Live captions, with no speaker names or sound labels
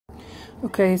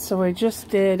Okay, so I just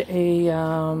did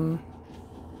a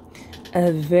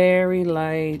very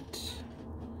light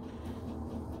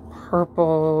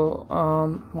purple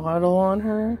model on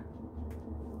her.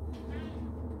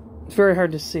 It's very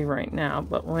hard to see right now,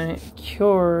 but when it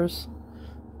cures,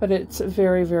 but it's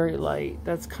very, very light.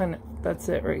 That's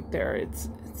it right there. It's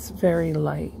very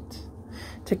light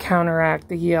to counteract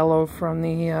the yellow from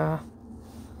the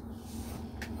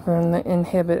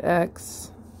inhibitx.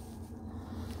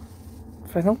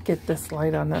 If I don't get this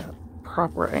light on a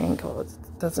proper angle, it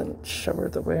doesn't show her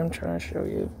the way I'm trying to show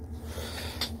you.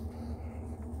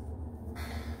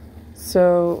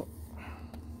 So,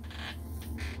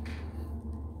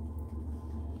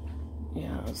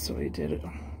 yeah, so we did it.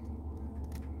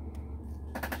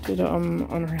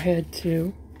 On her head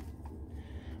too.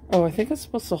 Oh, I think I'm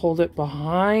supposed to hold it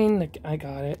behind the, I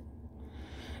got it.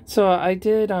 So I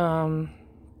did,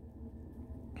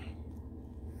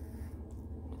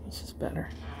 this is better.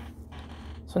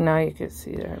 So now you can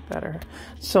see there better.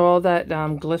 So all that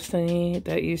glistening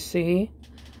that you see,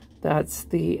 that's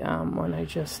the one I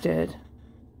just did.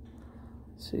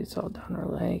 See, it's all down her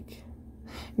leg.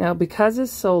 Now, because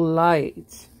it's so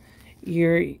light,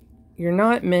 you're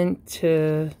not meant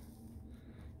to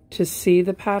see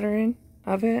the pattern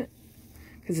of it,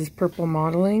 because it's purple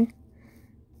modeling.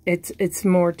 It's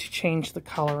more to change the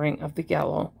coloring of the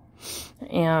yellow.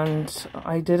 And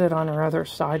I did it on her other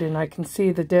side, and I can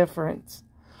see the difference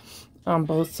on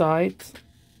both sides.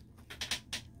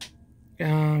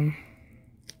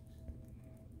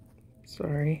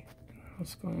 Sorry,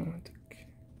 what's going on with the...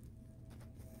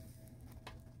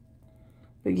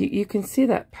 But you can see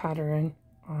that pattern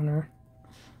on her.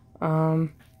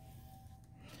 And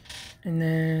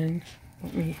then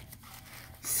let me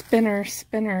spin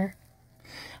her.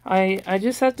 I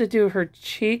just have to do her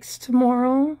cheeks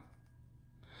tomorrow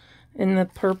in the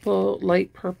purple,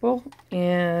 light purple,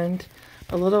 and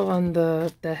a little on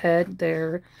the head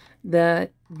there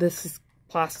that this is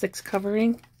plastics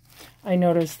covering. I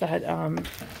noticed that,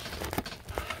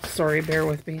 sorry, bear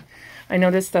with me. I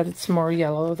noticed that it's more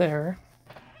yellow there.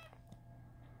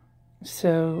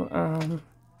 So,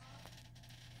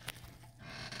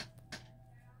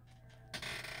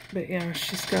 but yeah,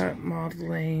 she's got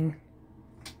modeling.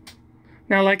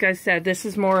 Now, like I said, this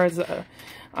is more as a,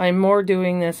 I'm more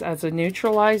doing this as a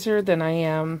neutralizer than I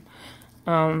am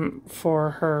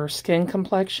for her skin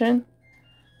complexion.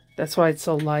 That's why it's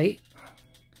so light.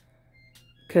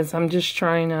 Because I'm just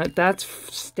trying to, that's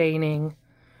staining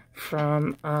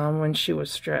from when she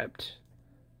was stripped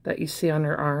that you see on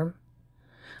her arm.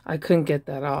 I couldn't get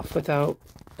that off without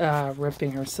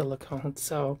ripping her silicone.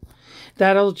 So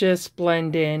that'll just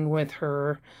blend in with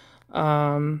her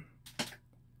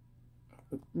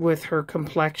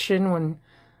complexion.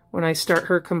 When I start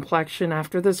her complexion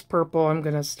after this purple, I'm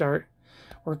going to start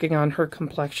working on her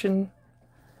complexion.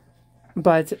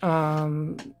 But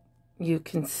you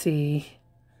can see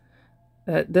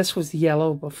that this was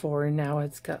yellow before, and now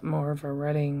it's got more of a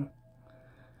redding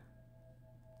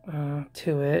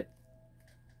to it.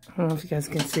 I don't know if you guys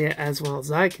can see it as well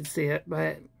as I can see it,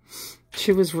 but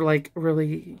she was like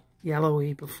really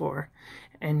yellowy before,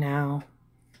 and now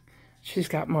she's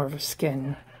got more of a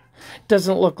skin.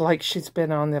 Doesn't look like she's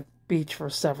been on the beach for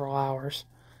several hours.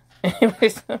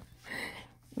 Anyways,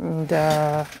 and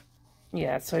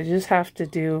yeah, so I just have to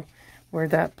do where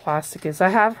that plastic is. I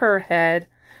have her head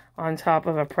on top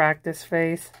of a practice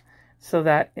face so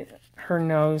that her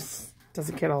nose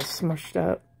doesn't get all smushed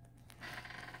up.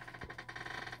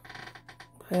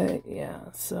 But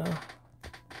yeah, so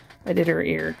I did her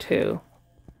ear too.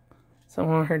 So I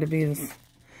want her to be the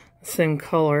same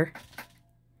color.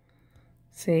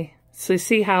 See? So you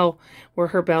see how where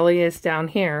her belly is down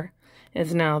here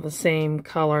is now the same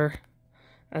color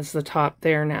as the top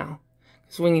there now.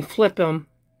 Because when you flip them,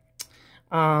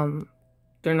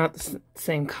 they're not the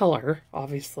same color,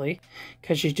 obviously,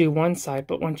 because you do one side.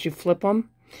 But once you flip them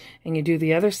and you do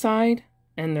the other side,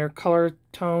 and their color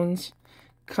tones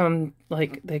come,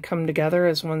 like, they come together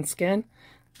as one skin,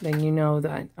 then you know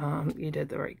that you did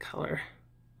the right color.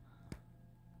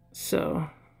 So,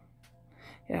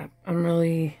 yeah, I'm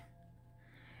really,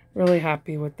 really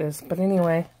happy with this. But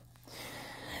anyway,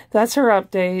 that's her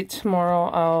update. Tomorrow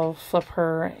I'll flip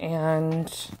her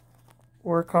and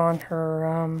work on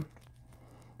her,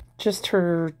 just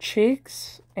her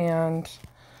cheeks and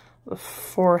the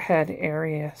forehead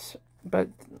areas, but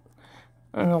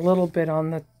and a little bit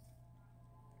on the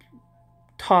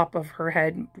top of her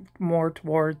head, more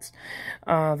towards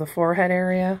the forehead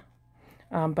area.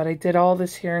 But I did all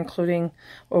this here, including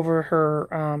over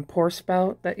her pour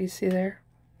spout that you see there.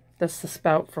 That's the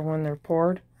spout for when they're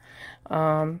poured.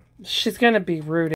 She's going to be rooted.